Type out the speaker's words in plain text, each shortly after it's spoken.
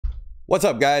What's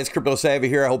up, guys? CryptoSavy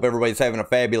here. I hope everybody's having a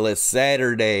fabulous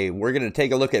Saturday. We're going to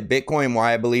take a look at Bitcoin,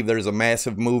 why I believe there's a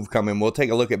massive move coming. We'll take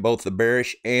a look at both the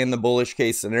bearish and the bullish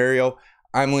case scenario.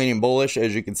 I'm leaning bullish,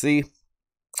 as you can see.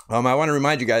 I want to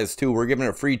remind you guys, too, we're giving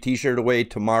a free t-shirt away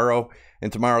tomorrow in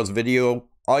tomorrow's video.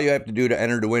 All you have to do to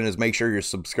enter to win is make sure you're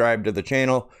subscribed to the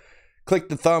channel. Click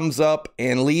the thumbs up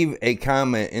and leave a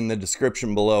comment in the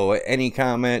description below. Any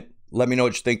comment. Let me know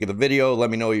what you think of the video. Let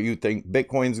me know what you think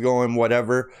Bitcoin's going,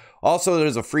 whatever. Also,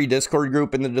 there's a free Discord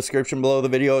group in the description below the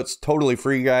video. It's totally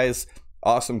free, guys.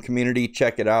 Awesome community.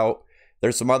 Check it out.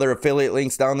 There's some other affiliate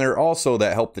links down there also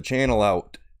that help the channel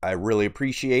out. I really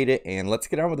appreciate it. And let's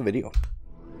get on with the video.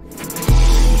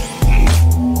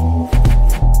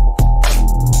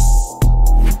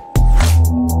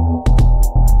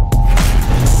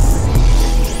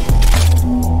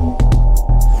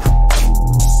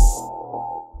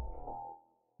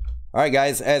 Alright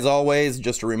guys, as always,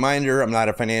 just a reminder, I'm not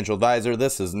a financial advisor.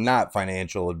 This is not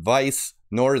financial advice,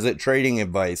 nor is it trading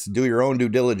advice. Do your own due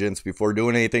diligence before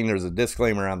doing anything. There's a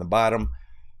disclaimer on the bottom.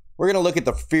 We're going to look at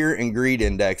the Fear and Greed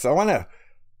Index. I want to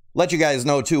let you guys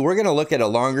know too, we're going to look at a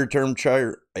longer term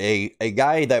chart. A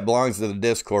guy that belongs to the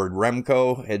Discord,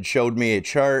 Remco, had showed me a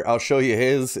chart. I'll show you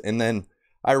his, and then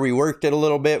I reworked it a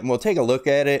little bit, and we'll take a look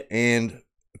at it. And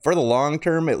for the long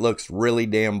term, it looks really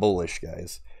damn bullish,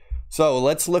 guys. So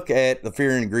let's look at the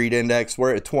Fear and Greed Index.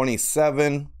 We're at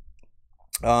 27.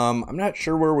 I'm not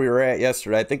sure where we were at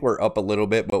yesterday. I think we're up a little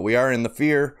bit, but we are in the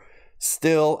fear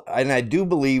still. And I do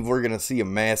believe we're going to see a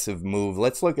massive move.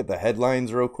 Let's look at the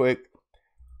headlines real quick.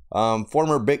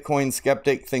 Former Bitcoin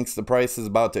skeptic thinks the price is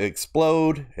about to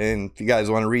explode. And if you guys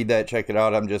want to read that, check it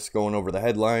out. I'm just going over the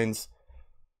headlines.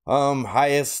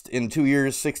 Highest in 2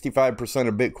 years, 65%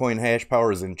 of Bitcoin hash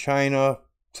power is in China.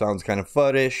 Sounds kind of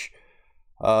fuddish.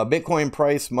 Bitcoin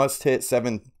price must hit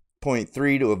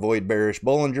 7.3 to avoid bearish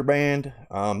Bollinger Band.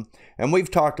 And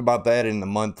we've talked about that in the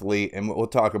monthly, and we'll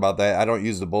talk about that. I don't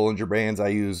use the Bollinger Bands, I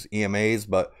use EMAs,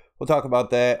 but we'll talk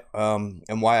about that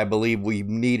and why I believe we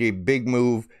need a big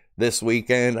move this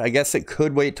weekend. I guess it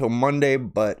could wait till Monday,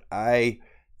 but I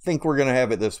think we're going to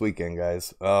have it this weekend,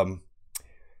 guys.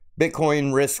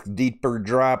 Bitcoin risks deeper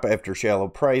drop after shallow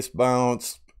price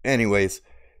bounce. Anyways,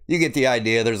 you get the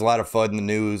idea. There's a lot of FUD in the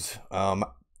news.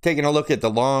 Taking a look at the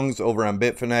longs over on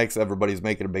Bitfinex, everybody's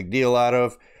making a big deal out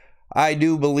of. I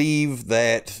do believe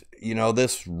that, you know,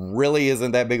 this really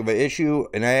isn't that big of an issue.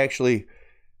 And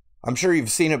I'm sure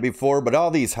you've seen it before, but all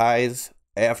these highs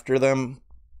after them,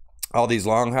 all these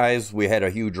long highs, we had a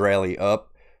huge rally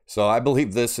up. So I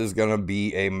believe this is going to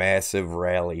be a massive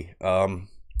rally.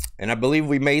 And I believe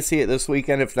we may see it this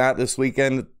weekend. If not this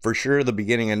weekend, for sure, the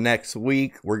beginning of next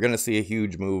week, we're going to see a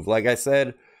huge move. Like I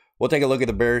said, we'll take a look at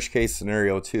the bearish case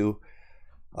scenario too.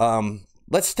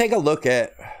 Let's take a look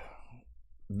at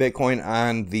Bitcoin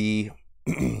on the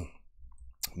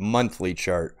monthly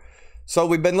chart. So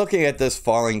we've been looking at this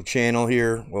falling channel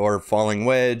here, or falling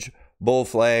wedge, bull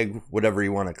flag, whatever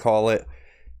you want to call it.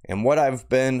 And what I've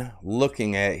been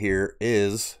looking at here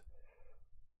is,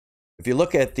 if you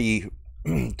look at the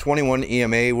 21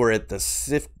 EMA, we're at the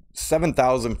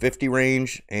 7,050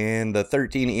 range, and the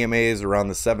 13 EMA is around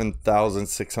the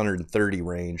 7,630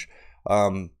 range.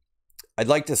 I'd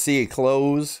like to see a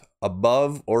close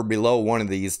above or below one of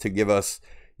these to give us,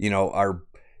 you know, our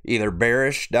either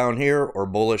bearish down here or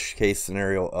bullish case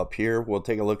scenario up here. We'll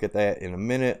take a look at that in a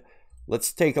minute.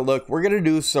 Let's take a look. We're going to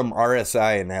do some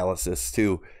RSI analysis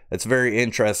too. That's very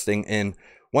interesting. And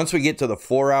once we get to the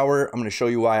 4 hour, I'm going to show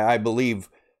you why I believe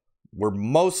we're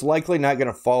most likely not going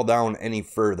to fall down any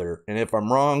further. And if I'm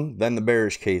wrong, then the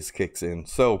bearish case kicks in.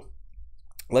 So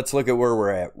let's look at where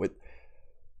we're at. With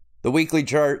the weekly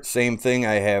chart, same thing.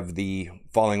 I have the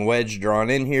falling wedge drawn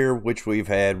in here, which we've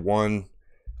had 1,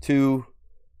 2,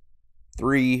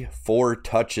 3, 4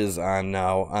 touches on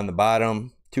now on the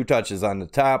bottom. 2 touches on the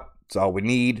top. That's all we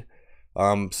need.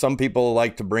 Some people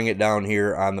like to bring it down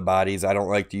here on the bodies. I don't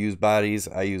like to use bodies.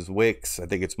 I use wicks. I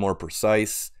think it's more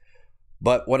precise.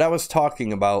 But what I was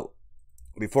talking about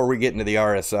before we get into the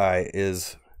RSI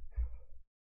is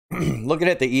looking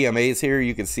at the EMAs here.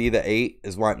 You can see the 8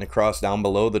 is wanting to cross down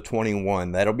below the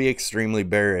 21. That'll be extremely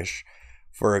bearish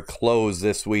for a close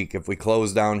this week. If we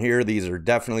close down here, these are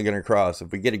definitely going to cross.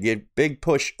 If we get a big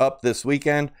push up this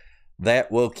weekend,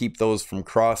 that will keep those from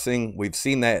crossing. We've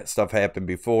seen that stuff happen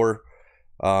before.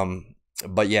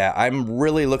 But yeah, I'm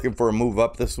really looking for a move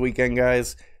up this weekend,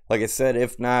 guys. Like I said,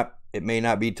 if not, it may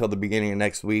not be till the beginning of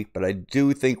next week, but I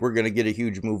do think we're going to get a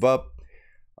huge move up.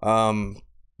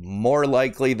 More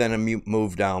likely than a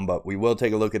move down, but we will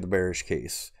take a look at the bearish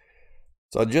case.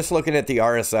 So just looking at the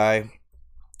RSI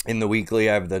in the weekly,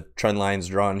 I have the trend lines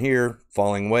drawn here,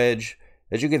 falling wedge.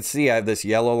 As you can see, I have this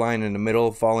yellow line in the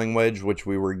middle falling wedge, which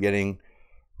we were getting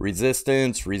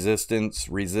resistance, resistance,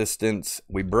 resistance.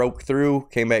 We broke through,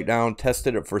 came back down,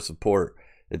 tested it for support.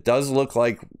 It does look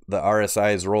like the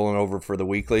RSI is rolling over for the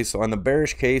weekly. So on the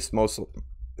bearish case,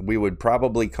 we would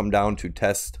probably come down to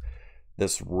test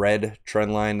this red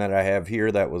trend line that I have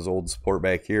here. That was old support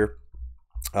back here.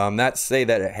 Not to say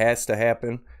that it has to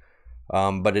happen,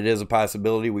 but it is a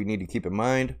possibility we need to keep in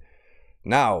mind.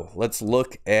 Now, let's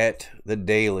look at the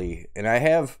daily. And I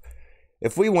have,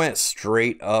 if we went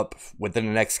straight up within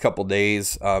the next couple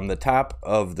days, the top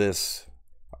of this,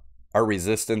 our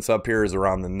resistance up here is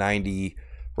around the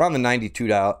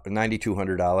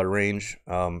 $9,200 range.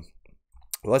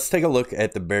 Let's take a look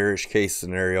at the bearish case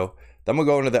scenario. Then we'll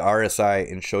go into the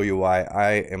RSI and show you why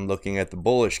I am looking at the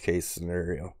bullish case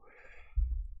scenario.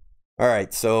 All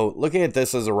right, so looking at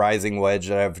this as a rising wedge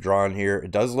that I've drawn here, it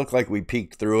does look like we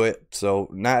peaked through it.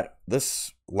 So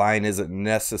this line isn't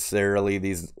necessarily,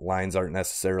 these lines aren't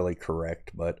necessarily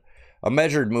correct, but a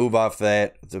measured move off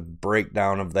that, the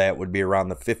breakdown of that would be around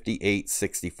the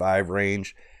 58.65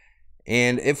 range.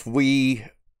 And if we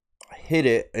hit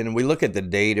it and we look at the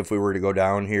date, if we were to go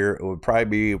down here, it would probably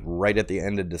be right at the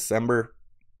end of December.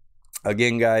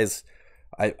 Again, guys,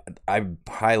 I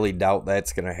highly doubt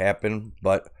that's going to happen,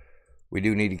 but we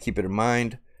do need to keep it in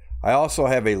mind. I also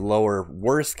have a lower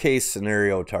worst case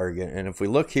scenario target. And if we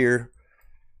look here,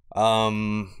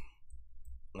 let's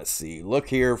see, look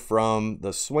here from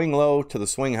the swing low to the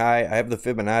swing high. I have the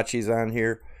Fibonacci's on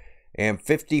here, and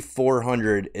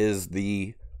 5,400 is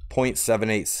the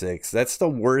 0.786. That's the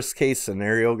worst case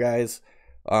scenario, guys.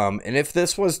 And if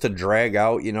this was to drag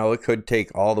out, you know, it could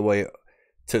take all the way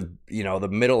to, you know, the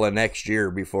middle of next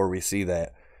year before we see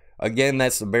that. Again,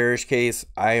 that's the bearish case.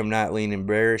 I am not leaning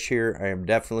bearish here. I am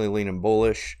definitely leaning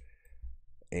bullish.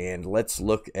 And let's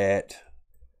look at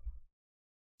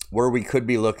where we could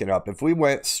be looking up. If we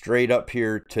went straight up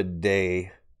here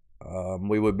today,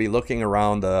 we would be looking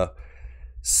around the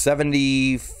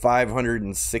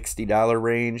 $7,560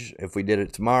 range. If we did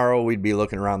it tomorrow, we'd be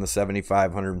looking around the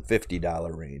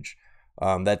 $7,550 range.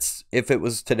 That's if it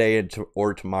was today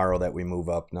or tomorrow that we move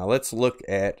up. Now let's look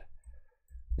at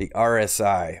the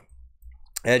RSI.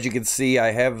 As you can see,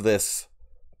 I have this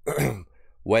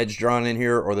wedge drawn in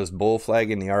here, or this bull flag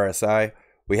in the RSI.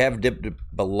 We have dipped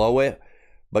below it,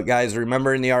 but guys,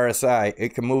 remember in the RSI,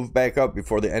 it can move back up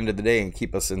before the end of the day and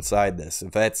keep us inside this.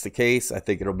 If that's the case, I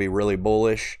think it'll be really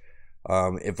bullish.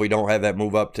 If we don't have that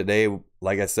move up today,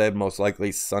 like I said, most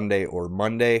likely Sunday or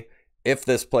Monday. If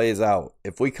this plays out,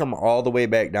 if we come all the way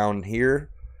back down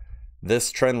here, this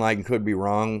trend line could be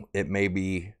wrong. It may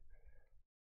be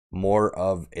more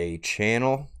of a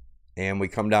channel, and we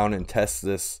come down and test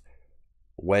this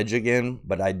wedge again,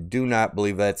 but I do not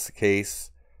believe that's the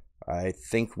case. I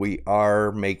think we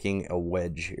are making a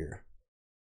wedge here,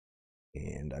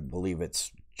 and I believe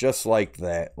it's just like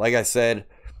that. Like I said,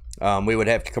 we would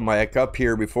have to come back up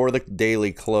here before the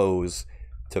daily close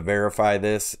to verify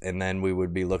this, and then we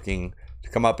would be looking to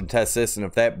come up and test this, and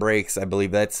if that breaks, I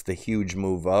believe that's the huge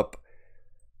move up.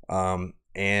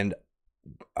 And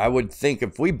I would think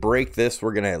if we break this,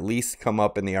 we're going to at least come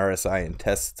up in the RSI and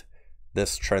test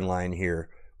this trend line here,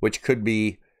 which could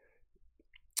be,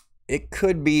 it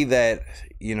could be that,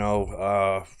 you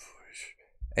know,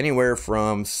 anywhere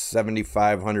from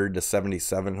 7,500 to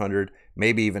 7,700,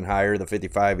 maybe even higher. The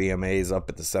 55 EMA is up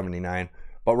at the 79,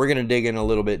 but we're going to dig in a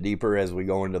little bit deeper as we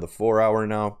go into the 4 hour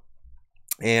now.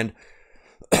 And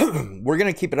we're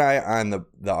going to keep an eye on the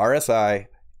RSI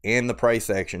and the price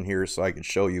action here so I can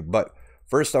show you. But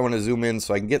first, I want to zoom in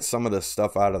so I can get some of this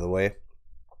stuff out of the way.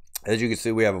 As you can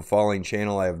see, we have a falling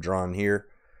channel I have drawn here.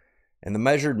 And the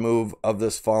measured move of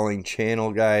this falling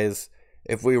channel, guys,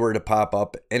 if we were to pop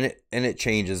up, and it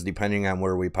changes depending on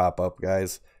where we pop up,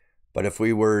 guys. But if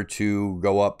we were to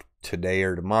go up today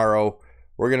or tomorrow,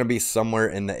 we're going to be somewhere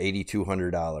in the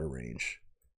 $8,200 range.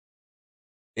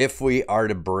 If we are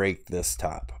to break this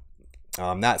top.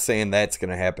 I'm not saying that's going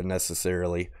to happen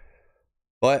necessarily,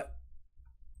 but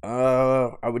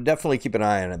I would definitely keep an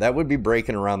eye on it. That would be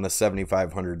breaking around the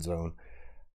 7,500 zone.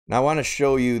 Now I want to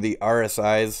show you the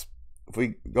RSIs. If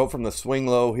we go from the swing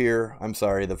low here, I'm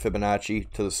sorry, the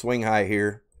Fibonacci, to the swing high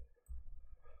here,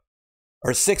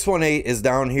 our 618 is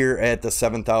down here at the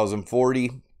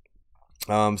 7,040.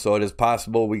 So it is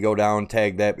possible we go down,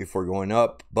 tag that before going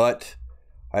up. But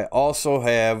I also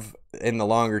have, in the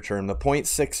longer term, the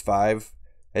 0.65.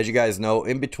 As you guys know,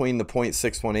 in between the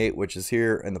 0.618, which is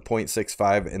here, and the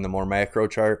 0.65 in the more macro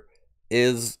chart,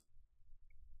 is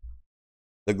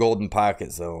the golden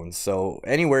pocket zone. So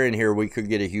anywhere in here, we could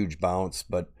get a huge bounce.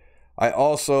 But I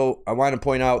want to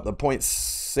point out the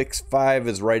 0.6 0.65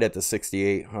 is right at the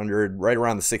 6,800, right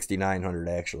around the 6,900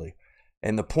 actually.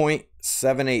 And the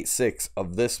 0.786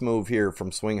 of this move here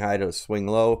from swing high to swing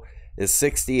low is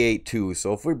 68.2.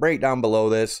 So if we break down below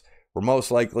this, we're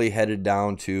most likely headed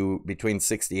down to between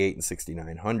 68 and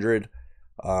 6,900.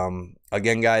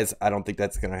 Again, guys, I don't think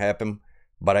that's going to happen,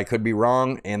 but I could be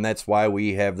wrong, and that's why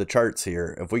we have the charts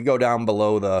here. If we go down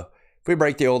below if we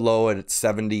break the old low at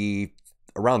 70,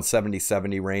 around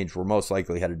 70 range, we're most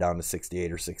likely headed down to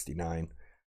 68 or 69.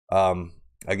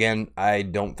 Again, I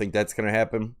don't think that's going to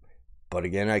happen, but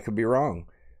again, I could be wrong.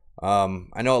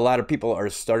 I know a lot of people are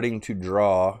starting to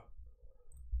draw,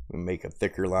 let me make a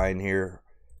thicker line here,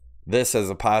 this as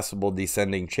a possible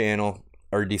descending channel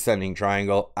or descending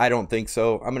triangle. I don't think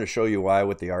so. I'm going to show you why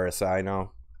with the RSI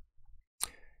now.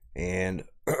 And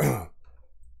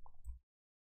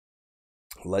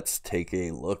let's take a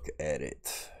look at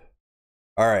it.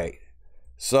 All right.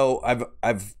 So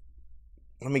let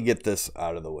me get this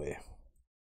out of the way.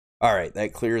 All right,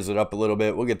 that clears it up a little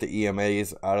bit. We'll get the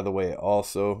EMAs out of the way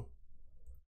also.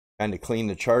 Kind of clean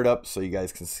the chart up so you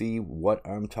guys can see what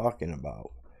I'm talking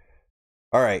about.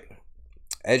 All right,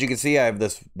 as you can see, I have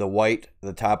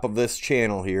the top of this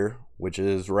channel here, which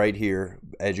is right here.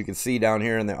 As you can see down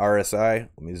here in the RSI,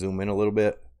 let me zoom in a little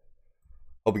bit.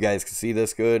 Hope you guys can see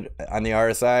this good. On the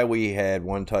RSI, we had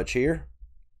one touch here.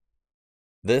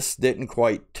 This didn't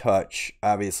quite touch.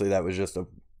 Obviously, that was just a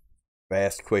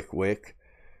fast, quick wick.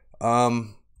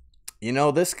 You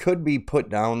know, this could be put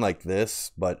down like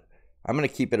this, but I'm going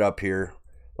to keep it up here.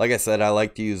 Like I said, I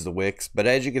like to use the wicks, but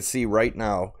as you can see right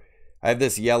now, I have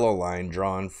this yellow line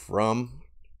drawn from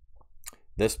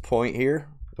this point here,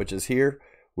 which is here.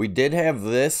 We did have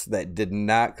this that did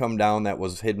not come down, that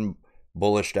was hidden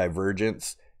bullish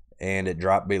divergence, and it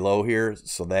dropped below here,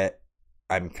 so that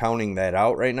I'm counting that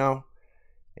out right now.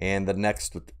 And the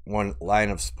next one line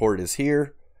of support is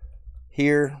here,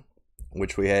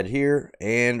 which we had here,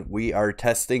 and we are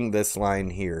testing this line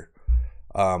here.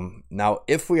 Now,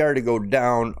 if we are to go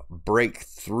down, break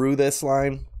through this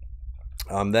line,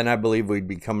 then I believe we'd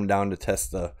be coming down to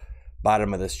test the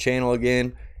bottom of this channel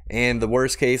again. And the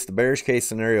worst case, the bearish case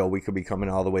scenario, we could be coming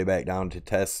all the way back down to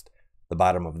test the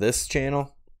bottom of this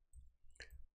channel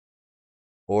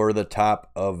or the top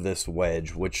of this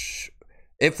wedge, which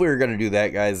if we were going to do that,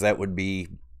 guys, that would be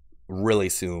really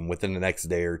soon, within the next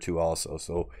day or two also.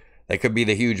 So that could be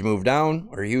the huge move down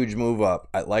or huge move up.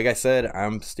 Like I said,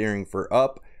 I'm steering for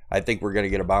up. I think we're going to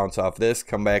get a bounce off this,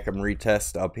 come back and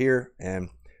retest up here and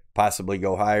possibly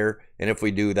go higher. And if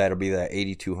we do, that'll be that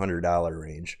 $8,200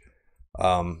 range.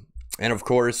 And of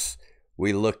course,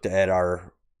 we looked at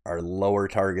our lower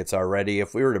targets already.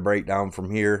 If we were to break down from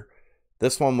here,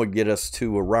 this one would get us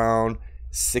to around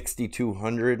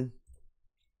 6,200.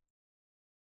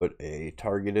 Put a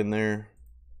target in there,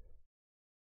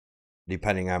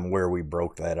 depending on where we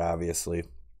broke that, obviously.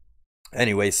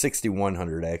 Anyway,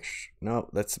 6,100 actually. No,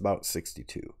 that's about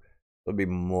 62. It'll be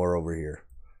more over here.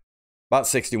 About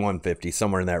 6,150,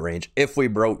 somewhere in that range, if we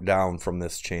broke down from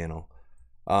this channel.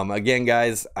 Again,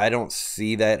 guys, I don't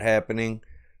see that happening.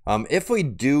 If we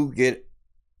do get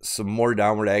some more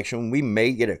downward action, we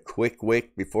may get a quick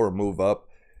wick before a move up.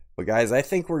 But guys, I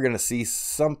think we're going to see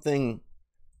something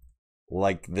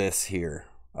like this here,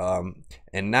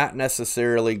 and not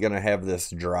necessarily going to have this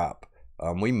drop.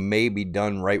 We may be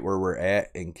done right where we're at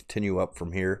and continue up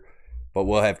from here, but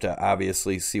we'll have to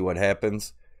obviously see what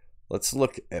happens. Let's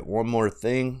look at one more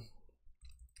thing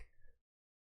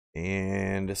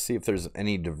and see if there's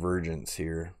any divergence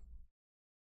here.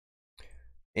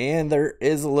 And there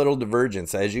is a little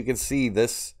divergence. As you can see,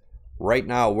 this right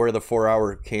now, where the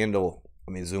 4-hour candle,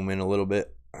 let me zoom in a little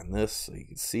bit on this so you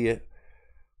can see it.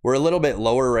 We're a little bit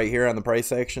lower right here on the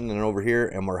price action than over here,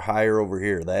 and we're higher over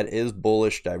here. That is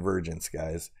bullish divergence,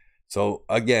 guys. So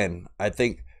again, I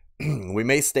think we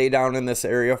may stay down in this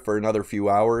area for another few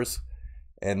hours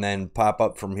and then pop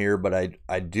up from here, but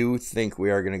I do think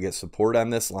we are going to get support on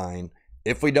this line.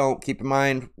 If we don't, keep in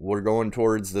mind, we're going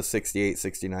towards the 68,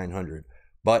 6,900.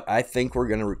 But I think we're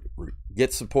going to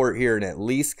get support here and at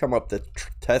least come up to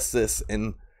test this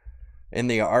in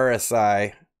the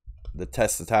RSI, to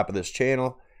test the top of this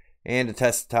channel. And to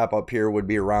test the top up here would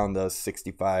be around the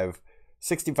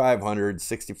 6,500,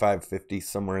 6,550,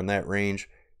 somewhere in that range.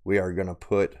 We're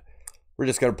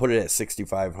just going to put it at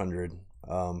 6,500,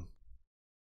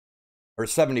 or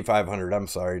 7,500. I'm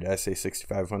sorry, did I say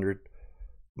 6,500?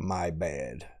 My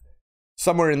bad.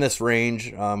 Somewhere in this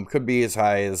range, could be as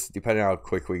high as, depending on how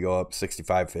quick we go up,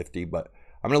 6,550. But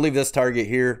I'm going to leave this target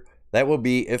here. That will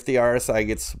be if the RSI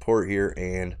gets support here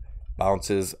and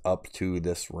bounces up to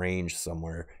this range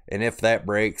somewhere. And if that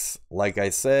breaks, like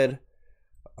I said,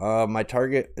 My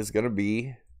target is going to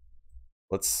be,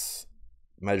 let's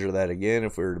measure that again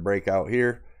if we were to break out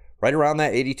here, right around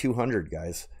that 8,200,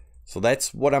 guys. So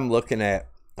that's what I'm looking at.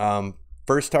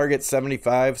 First target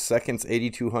 75, seconds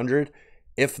 8,200.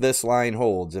 If this line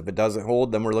holds, if it doesn't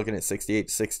hold, then we're looking at 68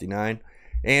 to 69.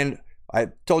 And I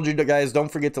told you guys,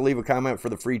 don't forget to leave a comment for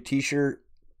the free t-shirt.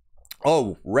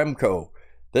 Oh, Remco,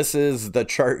 this is the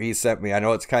chart he sent me. I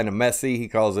know it's kind of messy. He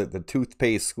calls it the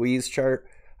toothpaste squeeze chart.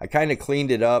 I kind of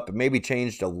cleaned it up and maybe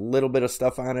changed a little bit of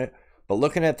stuff on it. But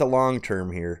looking at the long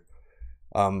term here,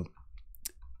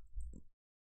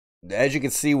 as you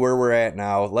can see where we're at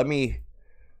now, let me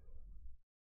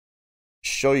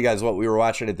show you guys what we were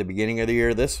watching at the beginning of the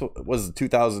year. This was the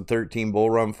 2013 bull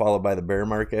run followed by the bear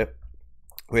market.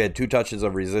 We had 2 touches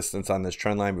of resistance on this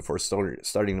trend line before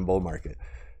starting the bull market.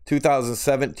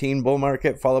 2017 bull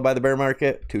market followed by the bear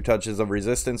market, 2 touches of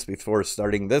resistance before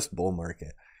starting this bull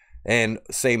market. And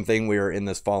same thing, we are in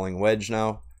this falling wedge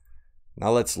now.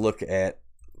 Now let's look at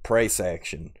price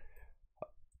action.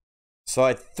 So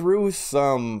I threw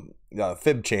some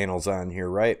fib channels on here,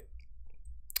 right?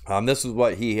 This is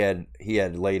what he had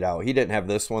laid out. He didn't have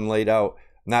this one laid out.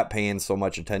 I'm not paying so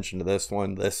much attention to this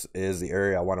one. This is the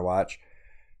area I want to watch.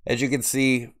 As you can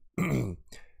see,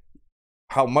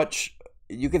 how much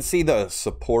you can see the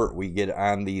support we get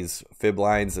on these fib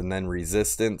lines and then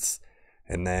resistance.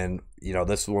 And then, you know,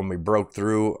 this is when we broke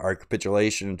through our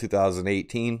capitulation in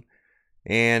 2018.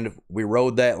 And we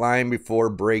rode that line before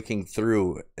breaking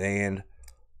through. And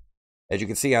as you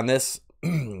can see on this,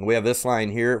 we have this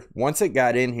line here. Once it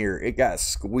got in here, it got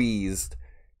squeezed,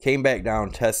 came back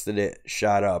down, tested it,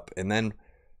 shot up. And then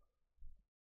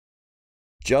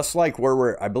just like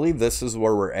where I believe this is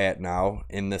where we're at now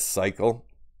in this cycle.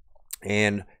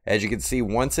 And as you can see,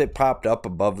 once it popped up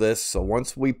above this, so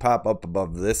once we pop up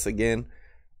above this again,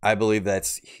 I believe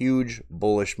that's huge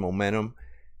bullish momentum.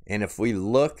 And if we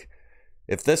look,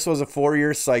 if this was a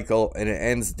 4-year cycle and it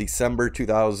ends December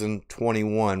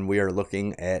 2021, we are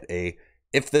looking at a,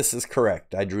 if this is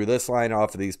correct, I drew this line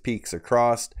off of these peaks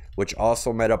across, which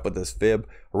also met up with this fib,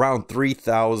 around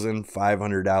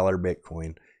 $3,500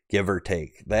 Bitcoin, give or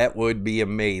take. That would be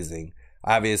amazing.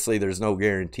 Obviously, there's no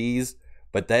guarantees,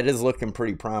 but that is looking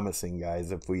pretty promising,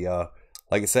 guys. If we, like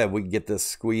I said, we get this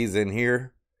squeeze in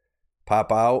here,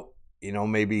 pop out, you know,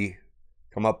 maybe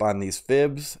come up on these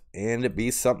fibs, and it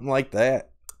be something like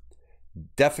that.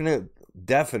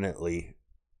 Definitely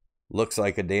looks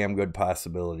like a damn good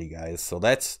possibility, guys. So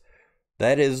that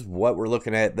is what we're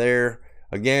looking at there.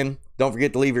 Again, don't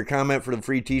forget to leave your comment for the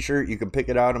free t-shirt. You can pick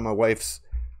it out on my wife's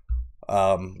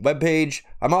webpage.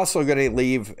 I'm also going to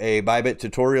leave a Bybit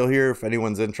tutorial here if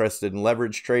anyone's interested in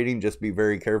leverage trading. Just be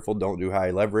very careful. Don't do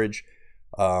high leverage.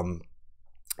 And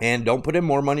don't put in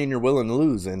more money than you're willing to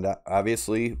lose. And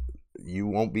obviously, you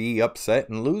won't be upset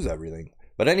and lose everything.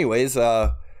 But anyways,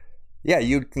 yeah,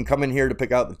 you can come in here to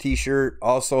pick out the t-shirt.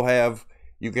 Also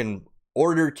you can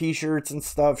order t-shirts and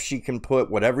stuff. She can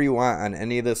put whatever you want on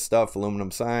any of this stuff.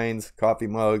 Aluminum signs, coffee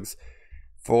mugs.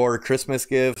 For Christmas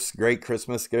gifts, great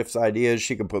Christmas gifts ideas.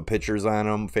 She can put pictures on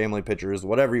them, family pictures,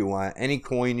 whatever you want. Any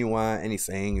coin you want, any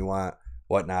saying you want,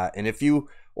 whatnot. And if you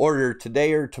order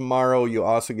today or tomorrow, you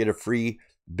also get a free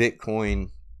Bitcoin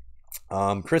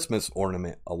Christmas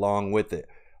ornament along with it,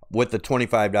 with the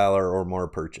 $25 or more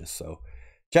purchase. So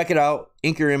check it out,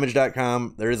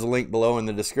 inkyourimage.com. There is a link below in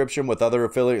the description with other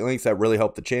affiliate links that really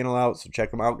help the channel out. So check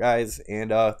them out, guys.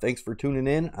 And thanks for tuning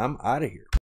in. I'm out of here.